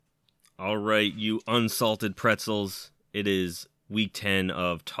All right, you unsalted pretzels. It is week 10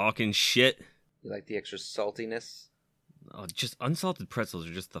 of talking shit. You like the extra saltiness? Oh, just unsalted pretzels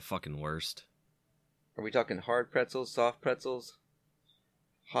are just the fucking worst. Are we talking hard pretzels, soft pretzels,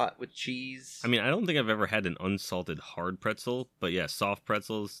 hot with cheese? I mean, I don't think I've ever had an unsalted hard pretzel, but yeah, soft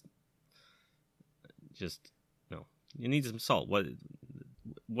pretzels. Just no. You need some salt. What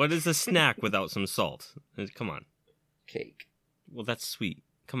is a snack without some salt? Come on. Cake. Well, that's sweet.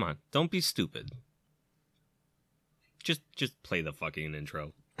 Come on, don't be stupid. Just play the fucking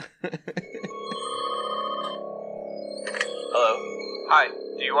intro. Hello. Hi,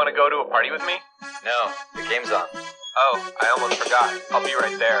 do you want to go to a party with me? No, the game's on. Oh, I almost forgot. I'll be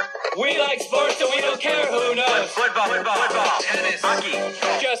right there. We like sports and we don't care who knows. Football, tennis, hockey.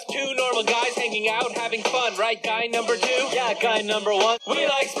 Just two normal guys hanging out, having fun, right? Guy number two? Yeah, guy number one. We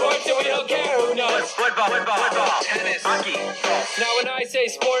like sports and we don't care who knows. Football, tennis, hockey. Now when I say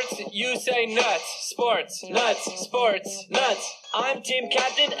sports, you say nuts. Sports, nuts, sports, nuts. I'm team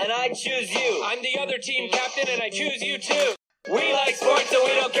captain and I choose you. I'm the other team captain and I choose you too. We like sports and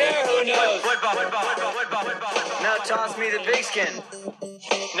we don't care who knows. Football. Now toss me the big skin.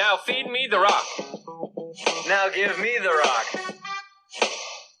 Now feed me the rock. Now give me the rock.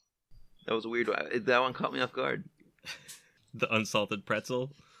 That was a weird. That one caught me off guard. The unsalted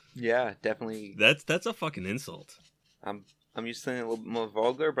pretzel? Yeah, definitely. That's a fucking insult. I'm used to something a little more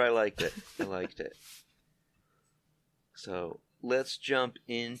vulgar, but I liked it. So let's jump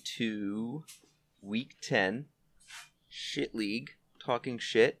into week 10, Shit League, talking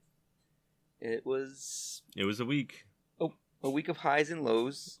shit. It was a week. A week of highs and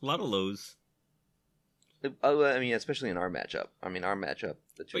lows. A lot of lows. I mean, especially in our matchup.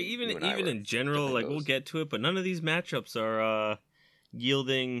 The two. But even in general, like we'll get to it, but none of these matchups are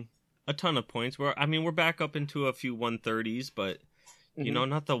yielding a ton of points. We're back up into a few 130s, but you know,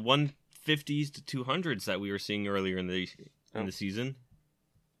 not the 150s to 200s that we were seeing earlier in the season.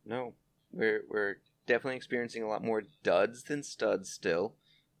 No, we're definitely experiencing a lot more duds than studs still.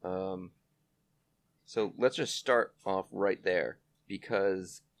 So let's just start off right there,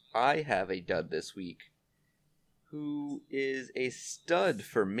 because I have a dud this week who is a stud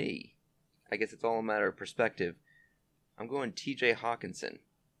for me. I guess it's all a matter of perspective. I'm going TJ Hawkinson.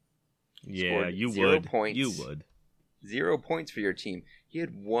 Yeah, Scored you 0 would. points. You would. 0 points for your team. He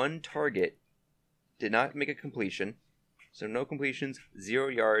had one target, did not make a completion, so no completions, 0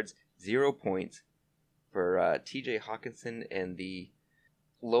 yards, 0 points for TJ Hawkinson and the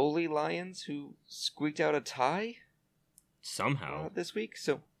lowly Lions, who squeaked out a tie somehow this week.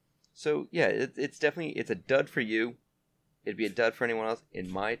 So yeah, it's definitely a dud for you. It'd be a dud for anyone else.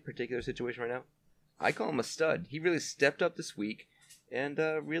 In my particular situation right now, I call him a stud. He really stepped up this week and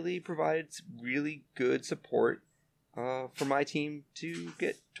really provided really good support for my team to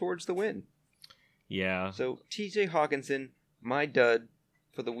get towards the win. Yeah. So TJ Hawkinson, my dud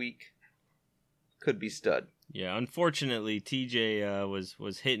for the week, could be stud. Yeah, unfortunately, TJ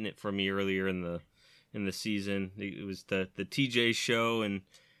was hitting it for me earlier in the season. It was the TJ show, and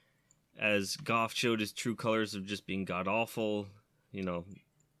as Goff showed his true colors of just being god awful, you know,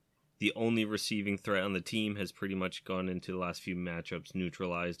 the only receiving threat on the team has pretty much gone into the last few matchups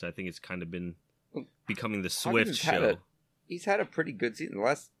neutralized. I think it's kind of been becoming the Swift show. He's had a pretty good season. The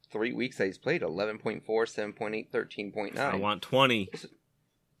last 3 weeks that he's played, 11.4, 7.8, 13.9. I want 20.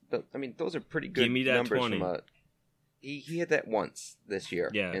 I mean, those are pretty good. Give me that numbers 20. From he hit that once this year.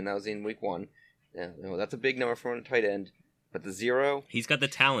 Yeah. And that was in week 1. Yeah, that's a big number for a tight end. But the 0... He's got the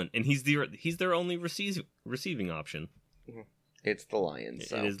talent, and he's their only receiving option. It's the Lions.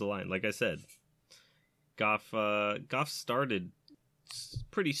 So. It is the Lions, like I said. Goff started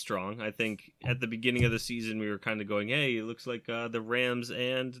pretty strong. I think at the beginning of the season we were kind of going, hey, it looks like the Rams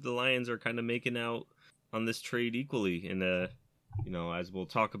and the Lions are kind of making out on this trade equally. And, you know, as we'll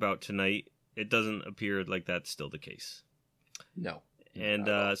talk about tonight, it doesn't appear like that's still the case. No.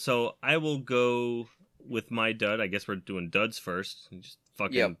 And so I will go with my dud. I guess we're doing duds first. Just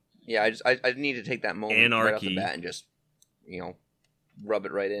fucking Yeah, I need to take that moment anarchy. Right off the bat and just, rub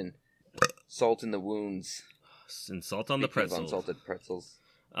it right in. Salt in the wounds. And salt on the pretzels. Unsalted pretzels.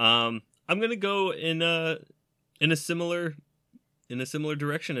 I'm gonna go in a similar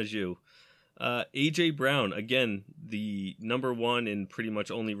direction as you. AJ Brown, again, the number one and pretty much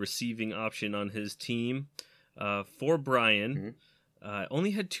only receiving option on his team. For Brian,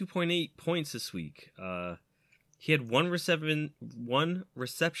 only had 2.8 points this week. He had one reception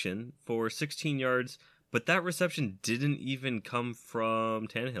for 16 yards, but that reception didn't even come from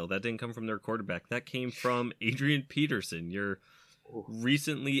Tannehill. That didn't come from their quarterback. That came from Adrian Peterson, your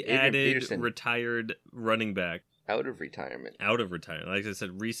recently added retired running back. out of retirement. Out of retirement. Like I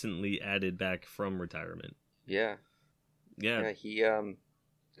said, recently added back from retirement. Yeah. Yeah.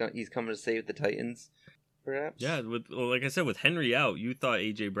 He's coming to save the Titans, perhaps. Yeah, like I said, with Henry out, you thought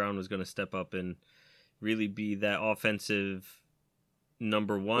A.J. Brown was going to step up and really be that offensive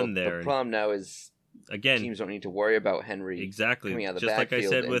number one there. The problem now is teams don't need to worry about Henry. Exactly. Coming out of the just like I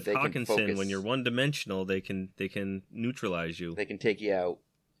said with Hawkinson, when you're one-dimensional, they can neutralize you. They can take you out,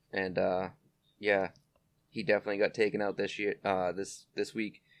 and he definitely got taken out this year. This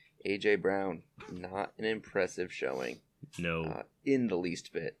week, A.J. Brown, not an impressive showing. No, in the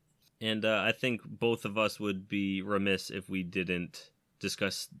least bit. And I think both of us would be remiss if we didn't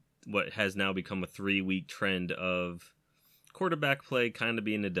discuss what has now become a 3-week trend of quarterback play kind of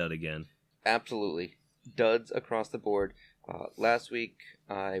being a dud again. Absolutely. Duds across the board. Last week,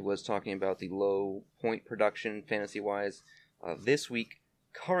 I was talking about the low point production fantasy-wise. This week,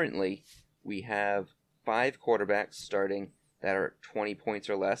 currently, we have 5 quarterbacks starting that are 20 points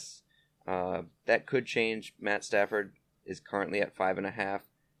or less. That could change. Matt Stafford is currently at 5.5,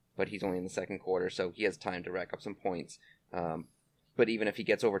 but he's only in the second quarter, so he has time to rack up some points. But even if he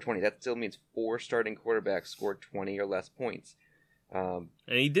gets over 20, that still means 4 starting quarterbacks scored 20 or less points. And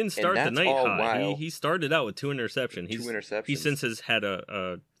he didn't start the night hot. He started out with 2 interceptions. He since has had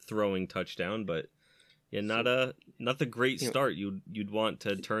a throwing touchdown, but not the great start you'd want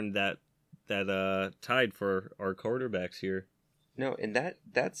to turn that tide for our quarterbacks here. No, and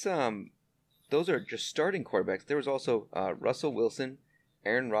that's those are just starting quarterbacks. There was also Russell Wilson,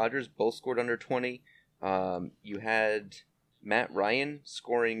 Aaron Rodgers, both scored under 20. You had Matt Ryan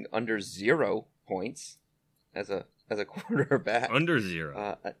scoring under 0 points as a quarterback. Under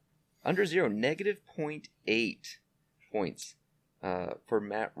 0. Under 0, negative 0.8 points for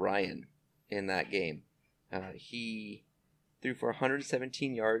Matt Ryan in that game. He threw for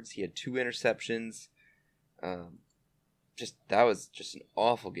 117 yards. He had 2 interceptions. That was just an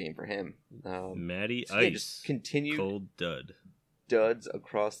awful game for him. Matty Ice. Just continued cold duds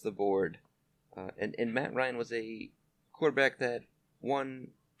across the board. And Matt Ryan was a quarterback that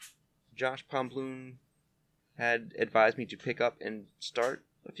Josh Pomplun had advised me to pick up and start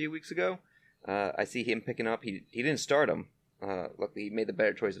a few weeks ago. I see him picking up. He didn't start him. Luckily, he made the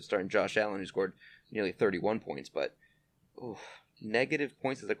better choice of starting Josh Allen, who scored nearly 31 points. But negative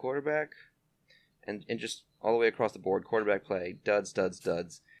points as a quarterback, and just all the way across the board, quarterback play, duds.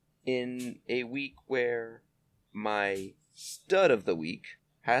 In a week where my stud of the week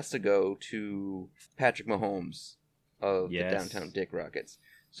has to go to Patrick Mahomes of the Downtown Dick Rockets.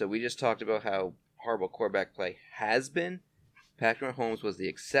 So we just talked about how horrible quarterback play has been. Patrick Mahomes was the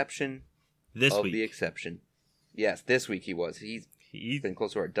exception the exception. Yes, this week he was. He's been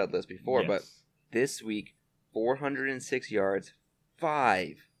close to our dud list before, but this week, 406 yards,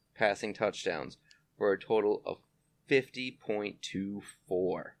 5 passing touchdowns for a total of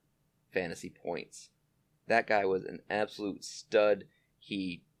 50.24 fantasy points. That guy was an absolute stud.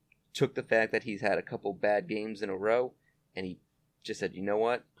 He took the fact that he's had a couple bad games in a row, and he just said, you know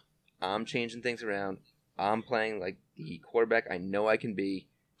what? I'm changing things around. I'm playing like the quarterback I know I can be,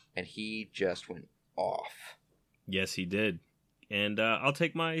 and he just went off. Yes, he did. And I'll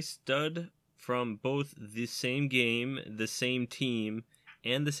take my stud from both the same game, the same team,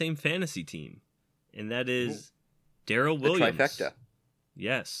 and the same fantasy team. And that is Darrell Williams. The trifecta.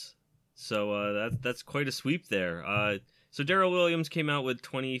 Yes. So that's quite a sweep there. So Darrell Williams came out with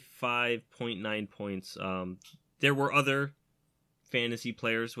 25.9 points. There were other fantasy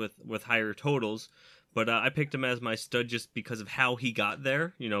players with higher totals, but I picked him as my stud just because of how he got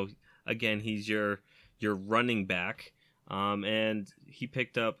there. Again, he's your running back, and he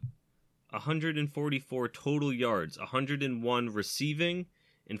picked up 144 total yards, 101 receiving,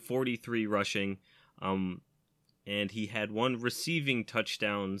 and 43 rushing. And he had 1 receiving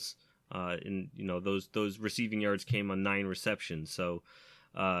touchdowns. Those receiving yards came on 9 receptions. So,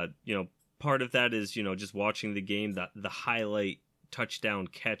 part of that is just watching the game. The highlight touchdown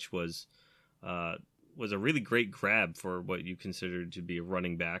catch was a really great grab for what you considered to be a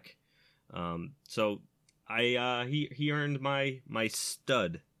running back. So he earned my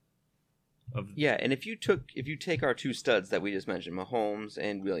stud. And if you take our 2 studs that we just mentioned, Mahomes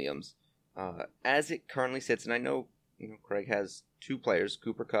and Williams, as it currently sits, and I know Craig has 2 players,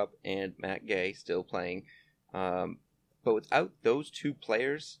 Cooper Kupp and Matt Gay, still playing, but without those 2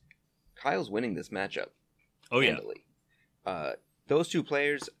 players, Kyle's winning this matchup. Handily. Those 2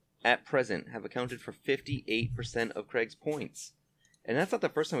 players at present have accounted for 58% of Craig's points, and that's not the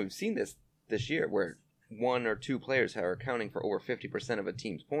first time we've seen this year, where 1 or 2 players are accounting for over 50% of a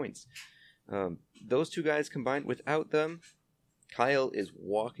team's points. Those 2 guys combined, without them, Kyle is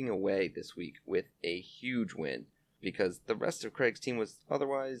walking away this week with a huge win. because the rest of Craig's team was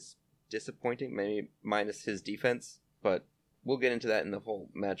otherwise disappointing, maybe minus his defense, but we'll get into that in the whole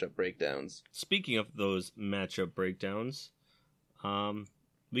matchup breakdowns. Speaking of those matchup breakdowns,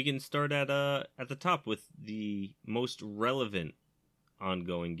 we can start at the top with the most relevant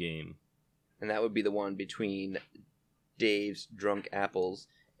ongoing game. And that would be the one between Dave's Drunk Apples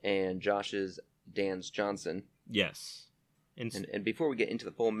and Josh's Dan's Johnson. Yes. And before we get into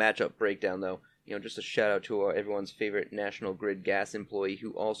the full matchup breakdown, though, just a shout out to everyone's favorite National Grid gas employee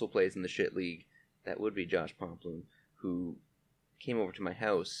who also plays in the shit league. That would be Josh Pomplun, who came over to my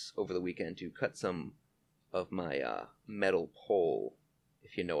house over the weekend to cut some of my metal pole,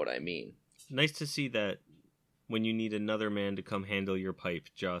 if you know what I mean. Nice to see that when you need another man to come handle your pipe,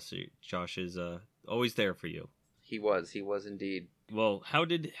 Josh is always there for you. He was indeed. Well, how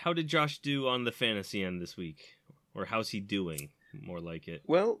did Josh do on the fantasy end this week? Or how's he doing? More like it.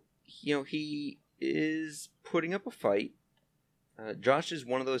 Well, he is putting up a fight. Josh is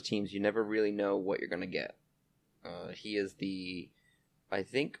one of those teams you never really know what you're going to get. He is the, I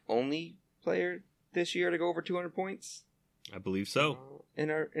think, only player this year to go over 200 points. I believe so. In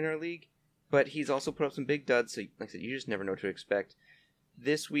our league. But he's also put up some big duds, so like I said, you just never know what to expect.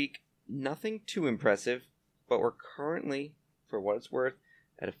 This week, nothing too impressive, but we're currently, for what it's worth,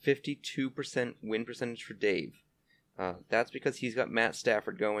 at a 52% win percentage for Dave. That's because he's got Matt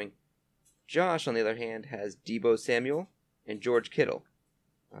Stafford going. Josh, on the other hand, has Deebo Samuel and George Kittle.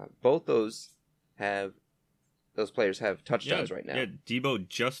 Both those players have touchdowns right now. Yeah, Deebo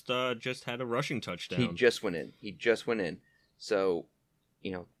just had a rushing touchdown. He just went in. So,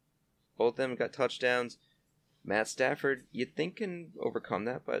 both of them got touchdowns. Matt Stafford, you'd think can overcome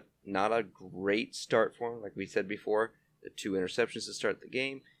that, but not a great start for him. Like we said before, the 2 interceptions to start the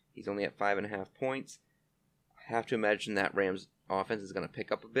game. He's only at 5.5 points. I have to imagine that Rams offense is going to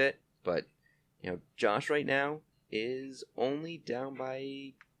pick up a bit, but Josh right now is only down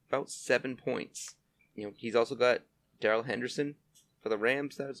by about 7 points. He's also got Darrell Henderson for the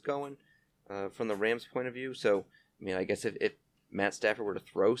Rams that's going from the Rams' point of view. So, I guess if Matt Stafford were to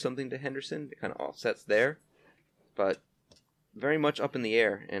throw something to Henderson, it kind of offsets there. But very much up in the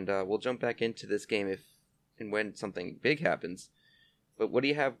air, and we'll jump back into this game if and when something big happens. But what do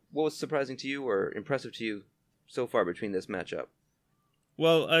you have? What was surprising to you or impressive to you so far between this matchup?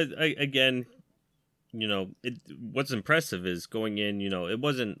 Well, again, what's impressive is going in, it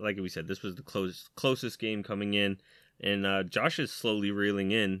wasn't, like we said, this was the closest game coming in, and Josh is slowly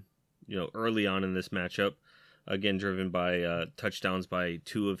reeling in, early on in this matchup, again, driven by touchdowns by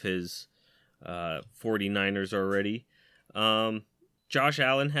 2 of his 49ers already. Josh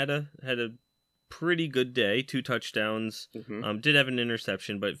Allen had a pretty good day, 2 touchdowns, did have an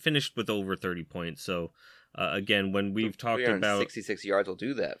interception, but finished with over 30 points, so again, when we've talked about 66 yards will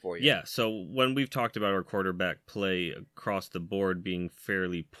do that for you. Yeah, so when we've talked about our quarterback play across the board being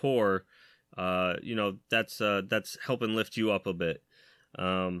fairly poor, that's helping lift you up a bit.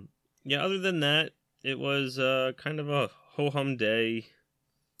 Other than that, it was kind of a ho-hum day.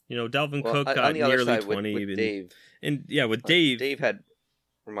 Dalvin Cook got on the other nearly side 20. with Dave. And yeah, with Dave. Dave had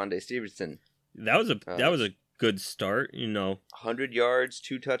Ramondre Stevenson. That was a good start, 100 yards,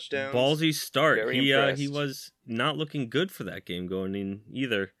 2 touchdowns. Ballsy start. Very He impressed. was not looking good for that game going in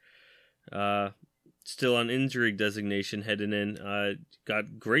either. Still on injury designation heading in.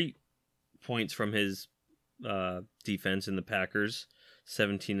 Got great points from his defense in the Packers,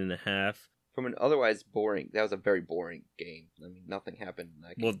 17.5. From an otherwise boring, that was a very boring game. Nothing happened in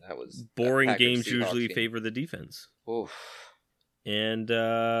that game. Well, that was boring that games Packers-Seahawks usually game. favor the defense. Oof. And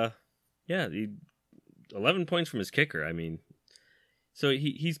 11 points from his kicker. So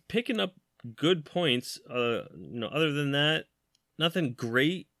he's picking up good points. Other than that, nothing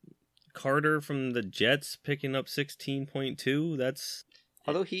great. Carter from the Jets picking up 16.2. That's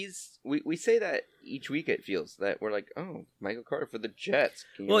Although we say that each week, it feels that we're like, oh, Michael Carter for the Jets.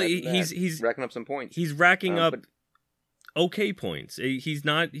 Can you imagine that? he's racking up some points. He's racking up but okay points. He's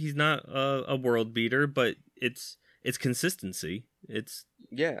not a world beater, but it's consistency. It's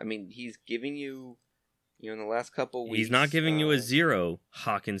he's giving you, in the last couple weeks. He's not giving you a 0,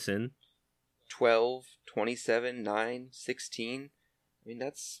 Hawkinson. 12, 27, 9, 16.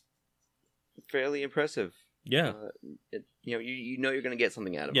 That's fairly impressive. Yeah. You know you're going to get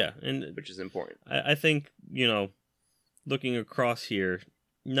something out of Yeah, him, and which is important. I think, looking across here,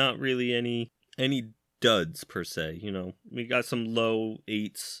 not really any duds per se. We got some low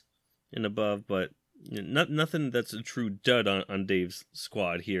 8s and above, but nothing that's a true dud on Dave's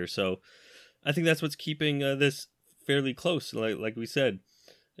squad here. So I think that's what's keeping this fairly close. Like we said,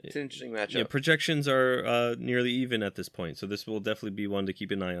 it's an interesting matchup. Yeah, projections are nearly even at this point, so this will definitely be one to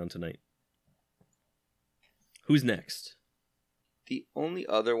keep an eye on tonight. Who's next? The only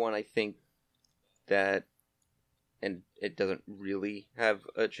other one I think that, and it doesn't really have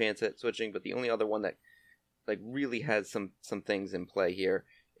a chance at switching, but the only other one that like really has some things in play here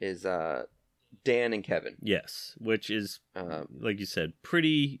is Dan and Kevin. Yes, which is like you said,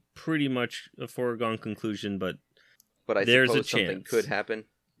 pretty much a foregone conclusion, but I there's suppose a something chance. could happen,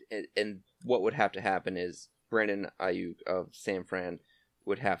 and what would have to happen is Brandon Ayuk of San Fran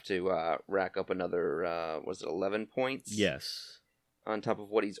would have to rack up another 11 points? Yes. On top of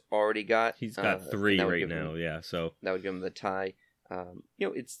what he's already got. He's got 3 right now, so that would give him the tie.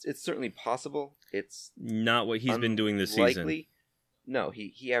 It's certainly possible. It's not what he's been doing this likely. season. No,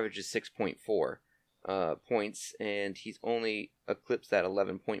 he averages 6.4 points, and he's only eclipsed that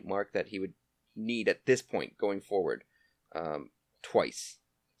 11-point mark that he would need at this point going forward twice.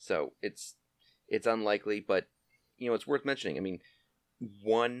 So it's unlikely, but it's worth mentioning. I mean,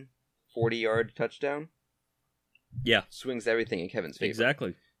 one 40-yard touchdown, swings everything in Kevin's favor.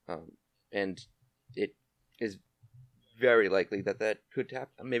 Exactly. And it is very likely that could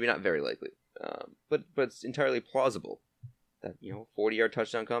happen. Maybe not very likely, but it's entirely plausible that 40-yard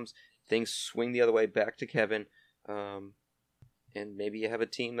touchdown comes, things swing the other way back to Kevin, and maybe you have a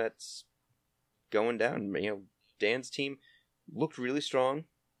team that's going down. Dan's team looked really strong.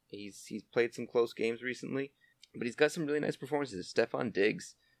 He's played some close games recently, but he's got some really nice performances. Stephon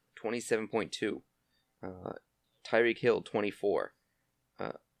Diggs, 27.2. Tyreek Hill, 24.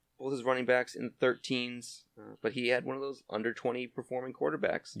 Both his running backs in the 13s, but he had one of those under 20 performing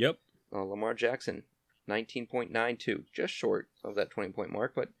quarterbacks. Yep. Lamar Jackson, 19.92, just short of that 20-point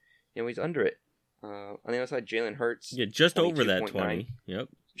mark, but he's under it. On the other side, Jalen Hurts, just over that 20. Yep.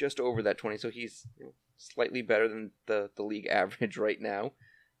 Just over that 20, so he's slightly better than the league average right now,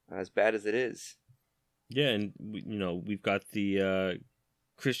 as bad as it is. Yeah, and we've got the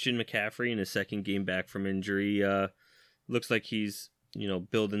Christian McCaffrey in his second game back from injury. Looks like he's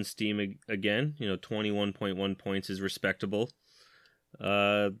building steam again. 21.1 points is respectable.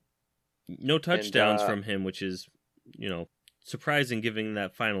 No touchdowns from him, which is surprising given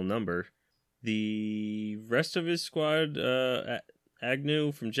that final number. The rest of his squad,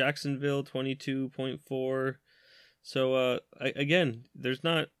 Agnew from Jacksonville, 22.4. So again, there's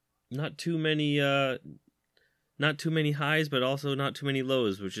not too many highs, but also not too many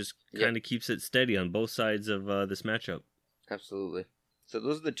lows, which just kind of keeps it steady on both sides of this matchup. Absolutely. So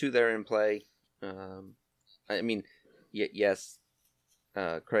those are the two that are in play. I mean, yes,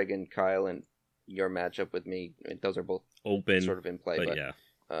 Craig and Kyle and your matchup with me, those are both open, sort of in play,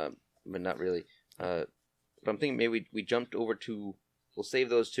 but not really. But I'm thinking maybe we jumped over to. We'll save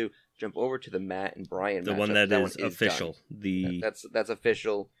those two. Jump over to the Matt and Brian. The matchup. one that is one official. That's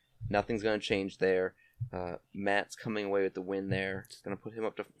official. Nothing's going to change there. Matt's coming away with the win there. It's going to put him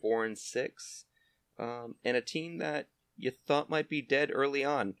up to 4-6, and a team that you thought might be dead early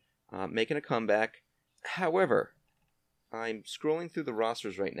on, making a comeback. However, I'm scrolling through the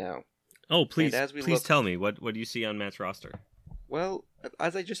rosters right now. Oh, please tell me what do you see on Matt's roster? Well,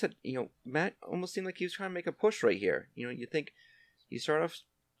 as I just said, Matt almost seemed like he was trying to make a push right here. You think he started off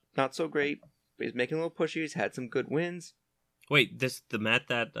not so great, but he's making a little pushy. He's had some good wins. Wait, the Matt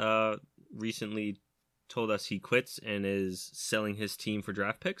that recently told us he quits and is selling his team for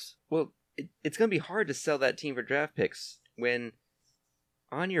draft picks? Well, it's going to be hard to sell that team for draft picks when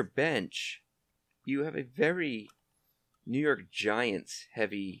on your bench you have a very New York Giants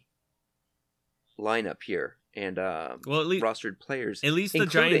heavy lineup here and at least rostered players. At least the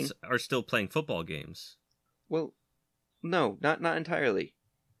Giants are still playing football games. Well, no, not entirely.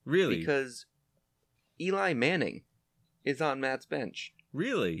 Really? Because Eli Manning is on Matt's bench.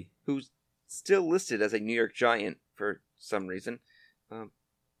 Really? Who's still listed as a New York Giant for some reason.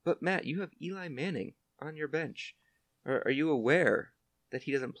 But Matt, you have Eli Manning on your bench. Are you aware that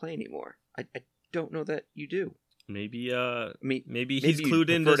he doesn't play anymore? I don't know that you do. Maybe he's clued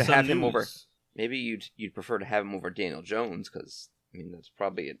into some have news. Him over. Maybe you'd prefer to have him over Daniel Jones because that's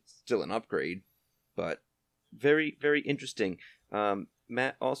probably still an upgrade. But very, very interesting.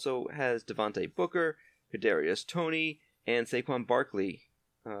 Matt also has Devontae Booker, Kadarius Toney, and Saquon Barkley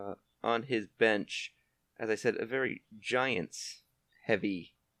on his bench. As I said, a very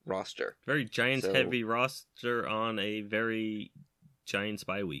Giants-heavy roster. Very Giants-heavy roster on a very Giants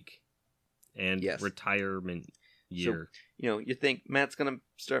bye week and retirement year. So, you think Matt's going to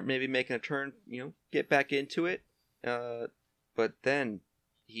start maybe making a turn, get back into it, but then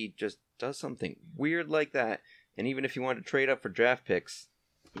he just does something weird like that. And even if you want to trade up for draft picks,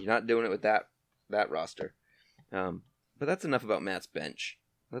 you're not doing it with that roster. But that's enough about Matt's bench.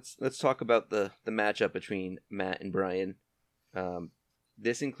 Let's talk about the matchup between Matt and Brian.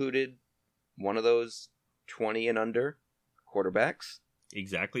 This included one of those 20 and under quarterbacks.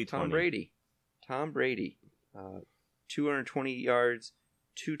 Exactly 20. Tom Brady. 220 yards,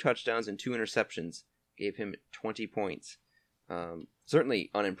 2 touchdowns, and 2 interceptions. Gave him 20 points. Certainly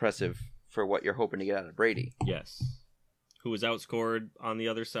unimpressive for what you're hoping to get out of Brady. Yes. Who was outscored on the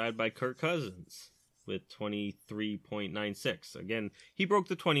other side by Kirk Cousins with 23.96. Again, he broke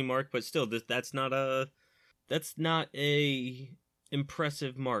the 20 mark, but still, that's not a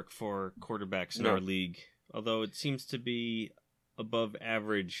impressive mark for quarterbacks in our league. Although it seems to be above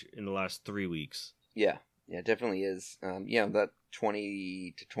average in the last 3 weeks. Yeah, it definitely is. That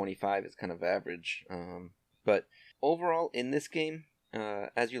 20 to 25 is kind of average. But overall, in this game,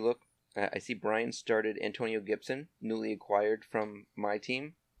 as you look, I see Brian started Antonio Gibson, newly acquired from my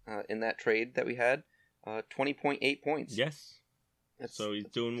team in that trade that we had. 20.8 points. Yes. So he's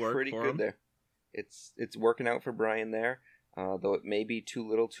doing work pretty for good him. there. It's working out for Brian there, though it may be too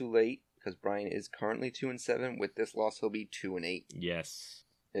little too late because Brian is currently 2-7. With this loss, he'll be 2-8. Yes.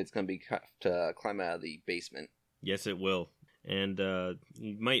 It's going to be tough to climb out of the basement. Yes, it will. And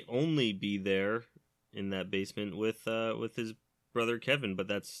he might only be there in that basement with his brother Kevin, but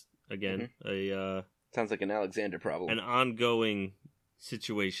that's again sounds like an Alexander problem. An ongoing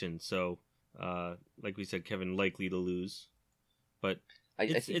situation. So, like we said, Kevin likely to lose, but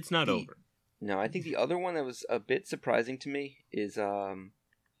it's not over. No, I think the other one that was a bit surprising to me is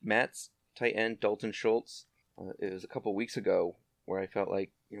Matt's tight end Dalton Schultz. It was a couple weeks ago where I felt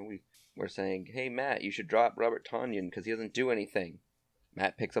like we were saying, "Hey Matt, you should drop Robert Tonyan because he doesn't do anything."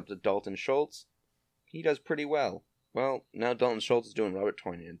 Matt picks up the Dalton Schultz. He does pretty well. Well, now Dalton Schultz is doing Robert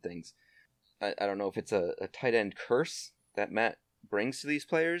Tonyan things. I don't know if it's a tight end curse that Matt brings to these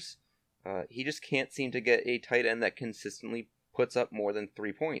players. He just can't seem to get a tight end that consistently puts up more than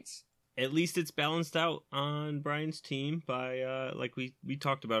 3 points. At least it's balanced out on Brian's team by, like we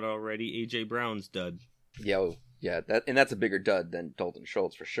talked about already, A.J. Brown's dud. Yeah, that's a bigger dud than Dalton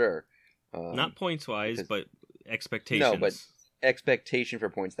Schultz for sure. Not points-wise, but expectations. No, but expectation for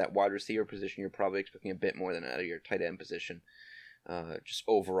points. That wide receiver position, you're probably expecting a bit more than out of your tight end position. Just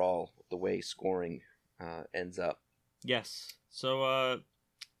overall, the way scoring ends up. Yes. So,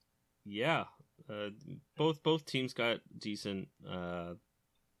 both teams got decent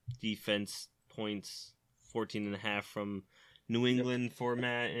defense points. 14.5 from New England for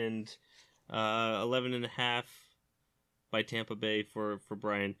Matt, and 11.5 by Tampa Bay for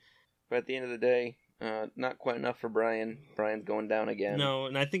Brian. But at the end of the day, not quite enough for Brian. Brian's going down again. No,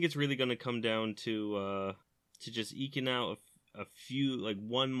 and I think it's really going to come down to just eking out a few, like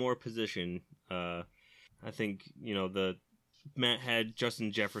one more position. I think the Matt had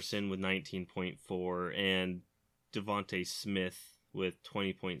Justin Jefferson with 19.4 and Devontae Smith with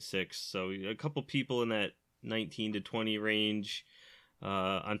 20.6. So a couple people in that 19 to 20 range,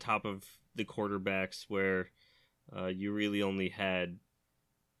 on top of the quarterbacks, where you really only had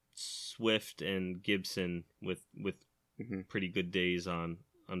Swift and Gibson with pretty good days on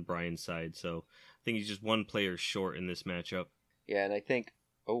Brian's side. So I think he's just one player short in this matchup. Yeah, and I think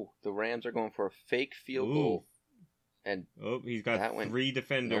the Rams are going for a fake field goal. And he's got 3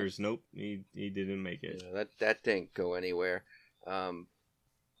 defenders. Nope, he didn't make it. Yeah, that didn't go anywhere.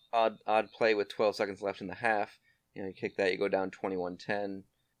 Odd play with 12 seconds left in the half. You kick that, you go down 21-10.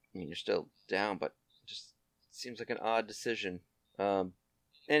 You're still down, but it just seems like an odd decision.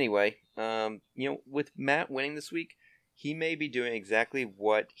 Anyway, with Matt winning this week, he may be doing exactly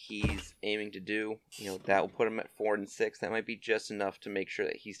what he's aiming to do. That will put him at 4-6. That might be just enough to make sure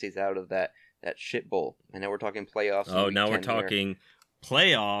that he stays out of that shit bowl. I know we're talking playoffs. Oh, now we're talking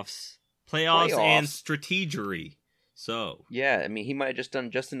playoffs and strategery. So yeah, I mean, he might have just done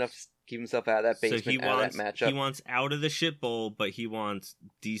just enough to keep himself out of that basement, out of that matchup. He wants out of the shit bowl, but he wants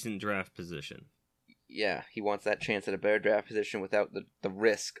decent draft position. Yeah, he wants that chance at a better draft position without the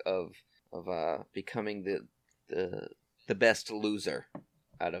risk of becoming the best loser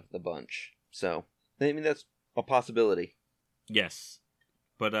out of the bunch. So I mean, that's a possibility. Yes,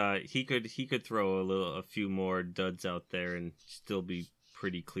 but he could throw a few more duds out there and still be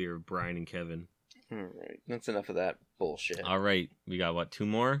pretty clear of Brian and Kevin. All right, that's enough of that bullshit. All right, we got 2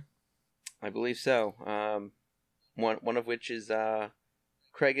 more? I believe so. One of which is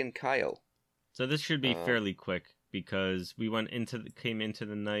Craig and Kyle. So this should be fairly quick because we came into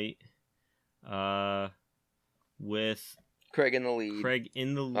the night with Craig in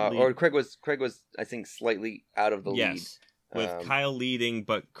the lead. Or Craig was I think slightly out of the lead. Yes, with Kyle leading,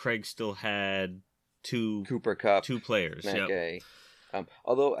 but Craig still had 2 Cooper Kupp, 2 players. Matt Gay.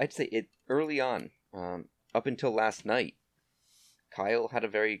 Although I'd say it early on, up until last night, Kyle had a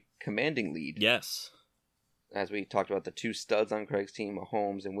very commanding lead. Yes. As we talked about the 2 studs on Craig's team,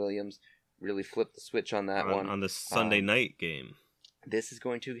 Mahomes and Williams, really flipped the switch on that one. On the Sunday night game. This is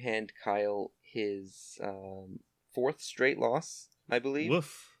going to hand Kyle his fourth straight loss, I believe.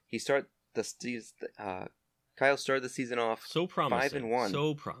 Woof. Kyle started the season off so promising. 5-1.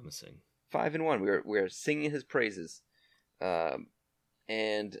 So promising. 5-1. We're singing his praises,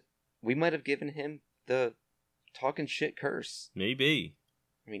 and we might have given him the talking shit curse. Maybe.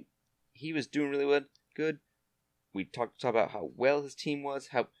 I mean, he was doing really good. We talked about how well his team was,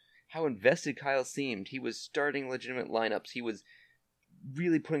 how invested Kyle seemed. He was starting legitimate lineups. He was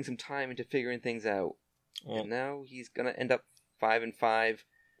really putting some time into figuring things out. And now he's gonna end up 5-5.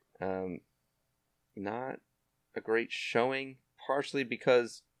 Not a great showing, partially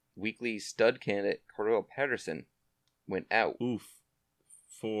because weekly stud candidate Cordell Patterson went out. Oof.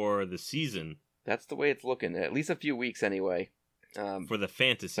 For the season. That's the way it's looking, at least a few weeks anyway. For the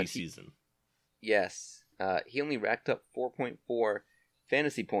fantasy season. Yes. He only racked up 4.4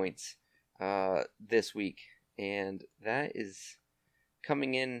 fantasy points this week. And that is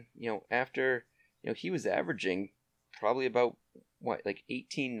coming in, after, he was averaging probably about,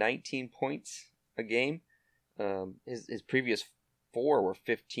 18, 19 points a game. His previous 4 were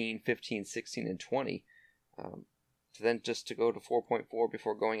 15, 16, and 20. So then just to go to 4.4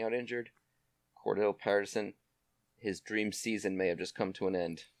 before going out injured, Cordell Patterson, his dream season may have just come to an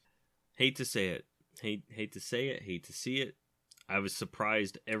end. Hate to say it. Hate to say it. Hate to see it. I was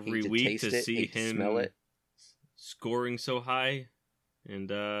surprised every hate to week to see him smell it. Scoring so high.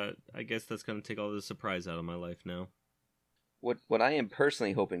 And I guess that's going to take all the surprise out of my life now. What I am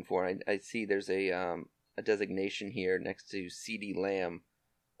personally hoping for, I see there's a designation here next to CD Lamb.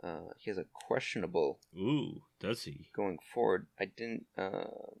 He has a questionable. Ooh, does he? Going forward, I didn't.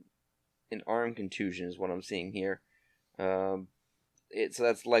 An arm contusion is what I'm seeing here. So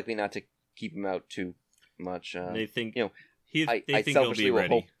that's likely not to keep him out too much. They think I think selfishly he'll be will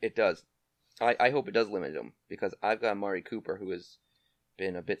ready. hope it does. I hope it does limit him because I've got Amari Cooper who has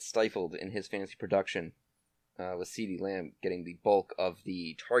been a bit stifled in his fantasy production. With CeeDee Lamb getting the bulk of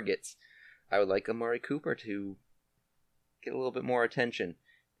the targets, I would like Amari Cooper to get a little bit more attention.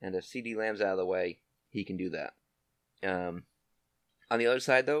 And if CeeDee Lamb's out of the way, he can do that. On the other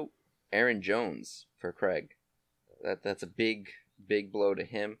side, though, Aaron Jones for Craig. That's a big blow to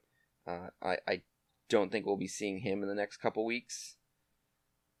him. I don't think we'll be seeing him in the next couple weeks.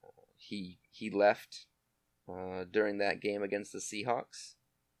 He left during that game against the Seahawks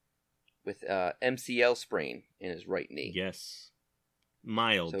with MCL sprain in his right knee. Yes.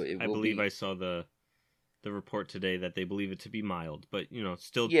 Mild. So I believe I saw the report today that they believe it to be mild. But,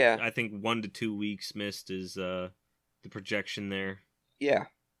 still, yeah. I think 1 to 2 weeks missed is the projection there. Yeah.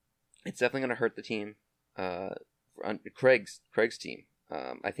 It's definitely going to hurt the team. Craig's team.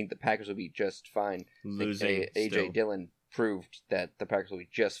 I think the Packers will be just fine. Losing A.J. Dillon proved that the Packers will be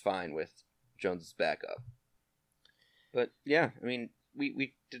just fine with Jones' backup. But, yeah, I mean,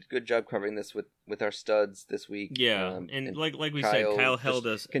 we did a good job covering this with our studs this week. Yeah, and like we said, Kyle held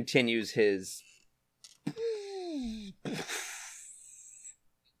us. Continues his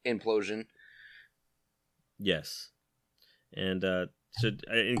implosion. Yes. And so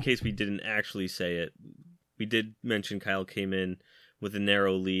in case we didn't actually say it, we did mention Kyle came in with a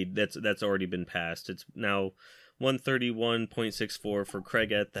narrow lead. That's already been passed. It's now 131.64 for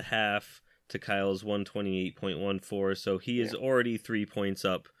Craig at the half to Kyle's 128.14. So he is already 3 points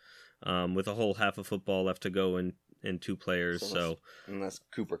up with a whole half of football left to go and 2 players. So unless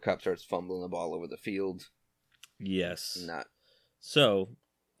Cooper Kupp starts fumbling the ball over the field. Yes. Not. So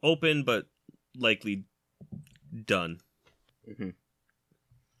open, but likely done. Mm-hmm.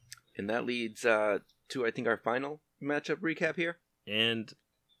 And that leads to, I think, our final matchup recap here. And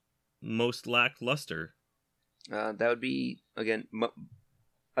most lackluster. That would be, again,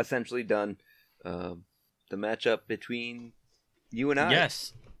 essentially done. The matchup between you and I.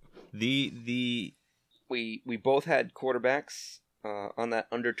 Yes. We both had quarterbacks on that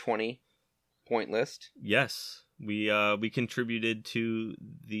under 20 point list. Yes. We contributed to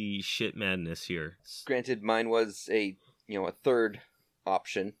the shit madness here. Granted, mine was a third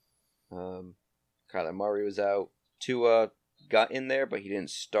option. Kyler Murray was out. Tua got in there, but he didn't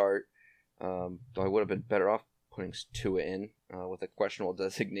start. Though I would have been better off putting Tua in with a questionable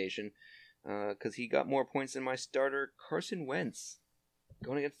designation because he got more points than my starter, Carson Wentz,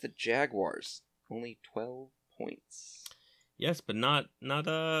 going against the Jaguars. Only 12 points. Yes, but not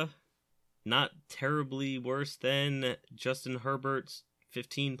terribly worse than Justin Herbert's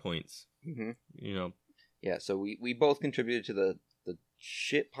 15 points. Mm-hmm. Yeah, so we both contributed to the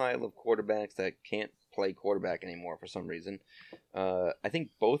shit pile of quarterbacks that can't play quarterback anymore for some reason. I think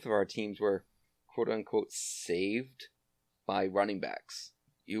both of our teams were quote-unquote saved by running backs.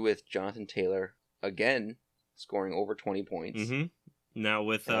 You with Jonathan Taylor, again, scoring over 20 points. Mm-hmm. Now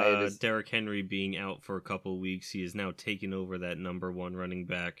with Right, Derrick Henry being out for a couple weeks, he is now taking over that number 1 running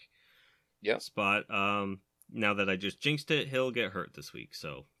back spot. Now that I just jinxed it, he'll get hurt this week,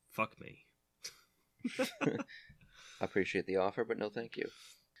 so fuck me. I appreciate the offer, but no thank you.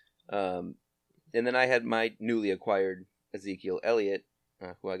 And then I had my newly acquired Ezekiel Elliott,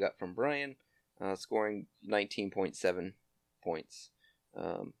 who I got from Brian, scoring 19.7 points.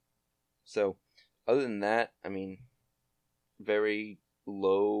 So, other than that, I mean, very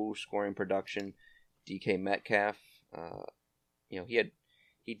low scoring production. DK Metcalf,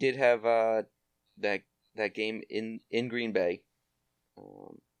 he did have that game in Green Bay.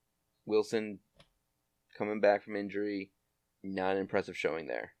 Wilson coming back from injury, not an impressive showing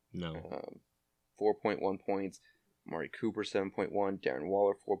there. No. 4.1 points. Amari Cooper 7.1. Darren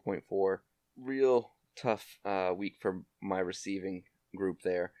Waller 4.4. Real tough week for my receiving group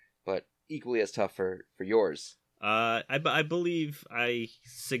there, but equally as tough for yours. I believe I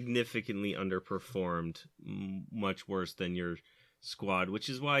significantly underperformed, much worse than your squad, which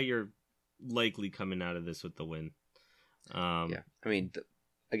is why you're likely coming out of this with the win. Yeah, I mean,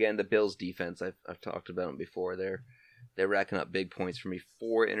 again, the Bills' defense, I've talked about them before. They're racking up big points for me.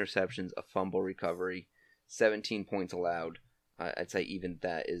 4 interceptions, a fumble recovery, 17 points allowed. I'd say even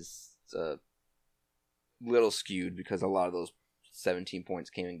that is a little skewed because a lot of those 17 points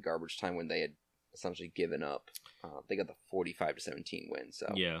came in garbage time when they had essentially given up. They got the 45-17 win.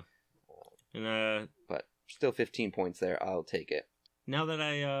 So yeah, but still 15 points there. I'll take it. Now that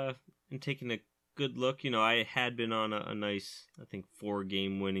I am taking a good look, I had been on a nice, I think,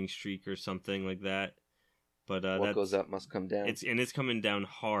 4-game winning streak or something like that. But what goes up must come down. It's coming down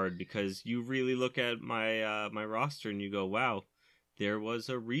hard because you really look at my my roster and you go, wow, there was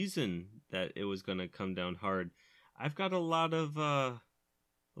a reason that it was going to come down hard. I've got a lot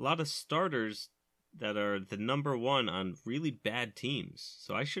of starters that are the number 1 on really bad teams.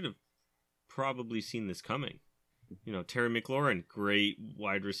 So I should have probably seen this coming. Terry McLaurin, great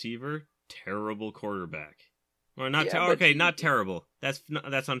wide receiver, terrible quarterback. Or not not terrible. That's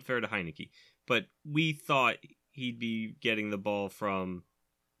unfair to Heineke. But we thought he'd be getting the ball from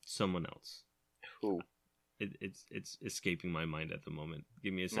someone else. Who? It's escaping my mind at the moment.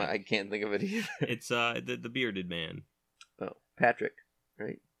 Give me a second. I can't think of it either. It's the bearded man. Oh, Patrick,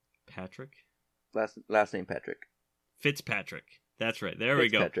 right? Patrick? Last name Patrick. Fitzpatrick. That's right. There we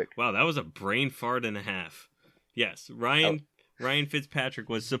go. Wow, that was a brain fart and a half. Yes, Ryan Fitzpatrick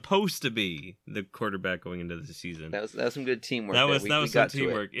was supposed to be the quarterback going into the season. That was some good teamwork. That was some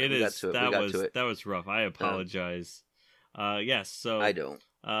teamwork. That was rough. I apologize. Yes, so I don't.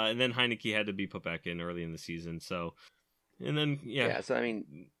 And then Heineke had to be put back in early in the season. So, and then yeah. So I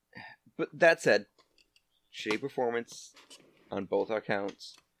mean, but that said, shitty performance on both our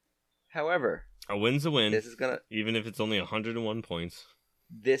counts. However, a win's a win. This is gonna, even if it's only 101 points.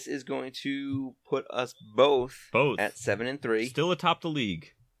 This is going to put us both at 7-3. Still atop the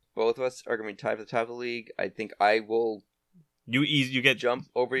league. Both of us are going to be tied for the top of the league. I think I will. You get jump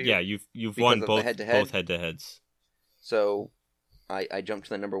over you. Yeah, you've won both head-to-heads. So I jumped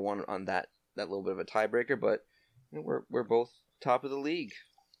to the number 1 on that little bit of a tiebreaker, but we're both top of the league.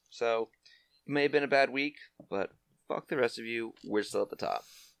 So it may have been a bad week, but fuck the rest of you. We're still at the top.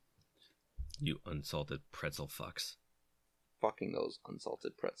 You unsalted pretzel fucks. Fucking those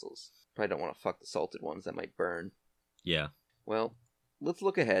unsalted pretzels. Probably don't want to fuck the salted ones that might burn. Yeah. Well, let's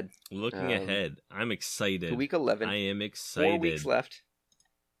look ahead. Looking ahead. I'm excited. To week 11. I am excited. 4 weeks left.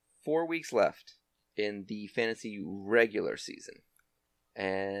 4 weeks left in the fantasy regular season.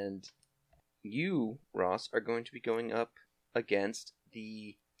 And you, Ross, are going to be going up against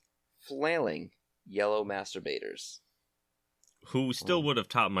the flailing yellow masturbators. Who still would have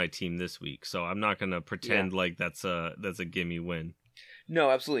topped my team this week, so I'm not going to pretend like that's a gimme win.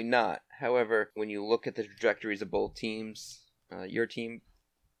 No, absolutely not. However, when you look at the trajectories of both teams, your team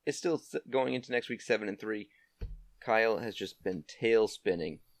is still going into next week 7-3. Kyle has just been tail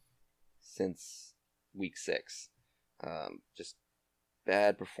spinning since week 6. Just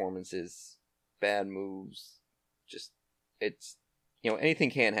bad performances, bad moves. Just, it's,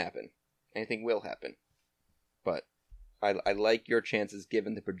 anything can happen. Anything will happen. But I like your chances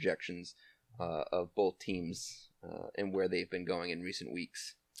given the projections of both teams and where they've been going in recent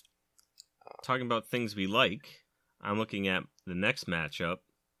weeks. Talking about things we like, I'm looking at the next matchup.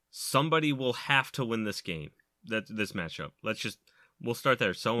 Somebody will have to win this game. This matchup. We'll start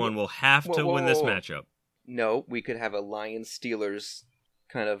there. Someone will have to win this matchup. No, we could have a Lions-Steelers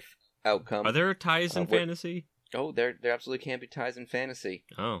kind of outcome. Are there ties in fantasy? Oh, there absolutely can't be ties in fantasy.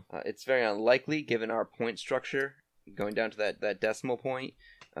 Oh. It's very unlikely given our point structure going down to that decimal point.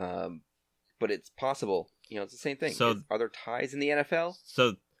 But it's possible. It's the same thing. So, are there ties in the NFL?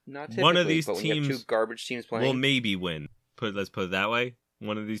 So Not typically, one of these but when you have teams two garbage teams playing, will maybe win. Let's put it that way.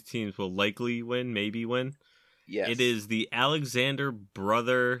 One of these teams will likely win, maybe win. yes. It is the Alexander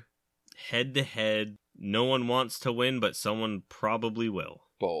brother head-to-head. No one wants to win, but someone probably will.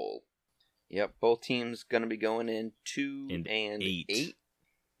 Bowl. Yep, both teams going to be going in 2 and 8.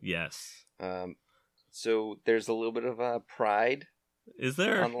 Yes. So there's a little bit of pride. Is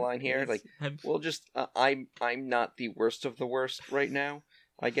there on the line here? I'm not the worst of the worst right now.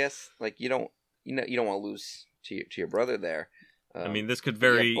 I guess you don't want to lose to your brother there. This could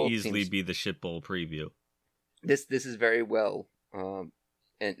very easily be the shit bowl preview. This is very well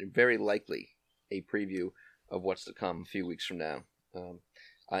and very likely a preview of what's to come a few weeks from now.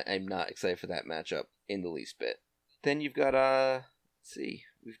 I'm not excited for that matchup in the least bit. Then you've got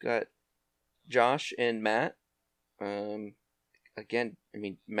we've got Josh and Matt. Again,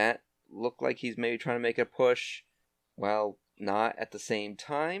 Matt looked like he's maybe trying to make a push, while not at the same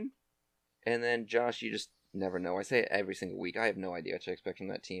time. And then Josh, you just never know. I say it every single week. I have no idea what to expect from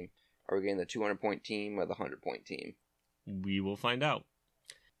that team. Are we getting the 200-point team or the 100-point team? We will find out.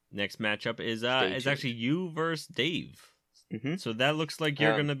 Next matchup is actually you versus Dave. Mm-hmm. So that looks like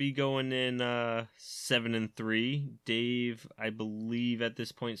you're going to be going in 7-3. Dave, I believe at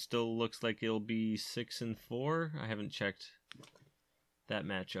this point still looks like it'll be 6-4. I haven't checked that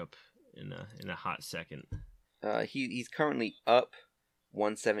matchup in a hot second. He's currently up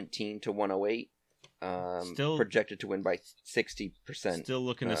 117 to 108. Still projected to win by 60%. Still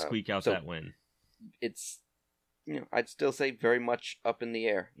looking to squeak out that win. It's I'd still say very much up in the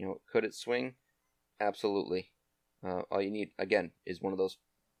air. Could it swing? Absolutely. All you need, again, is one of those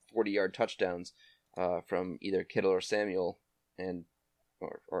 40-yard touchdowns from either Kittle or Samuel,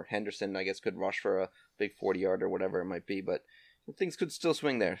 or Henderson, I guess, could rush for a big 40-yard or whatever it might be, but things could still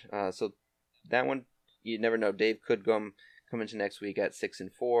swing there. So that one, you never know. Dave could come into next week at 6-4,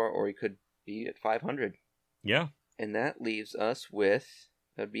 or he could be at 500. Yeah. And that leaves us with,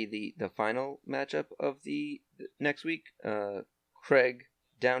 that'd be the final matchup of the next week. Craig,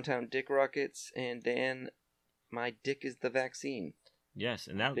 Downtown Dick Rockets, and Dan, My Dick is the Vaccine. Yes,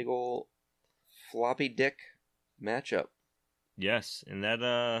 and that big old floppy dick matchup. Yes, and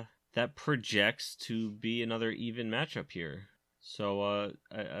that projects to be another even matchup here. So,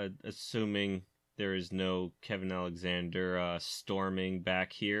 assuming there is no Kevin Alexander storming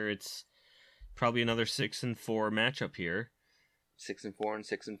back here, it's probably another 6-4 matchup here. 6-4 and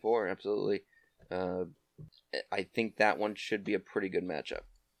 6-4, absolutely. I think that one should be a pretty good matchup.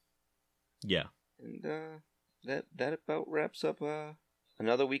 Yeah. And that about wraps up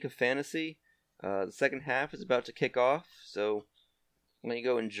another week of fantasy. The second half is about to kick off, so I'm going to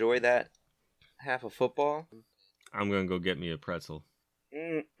go enjoy that half of football. I'm going to go get me a pretzel.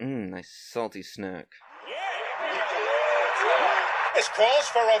 Nice salty snack. This calls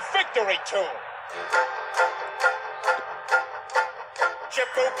for a victory tune.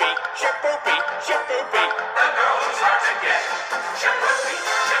 Shapoopy, shapoopy, shapoopy. The girl's hard to get. Shapoopy,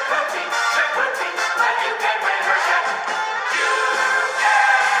 shapoopy, shapoopy. But you can win her yet. You can win her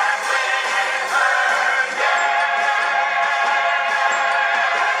yet.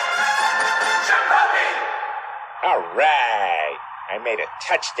 Shapoopy. All right. I made a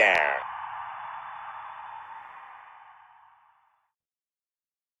touchdown.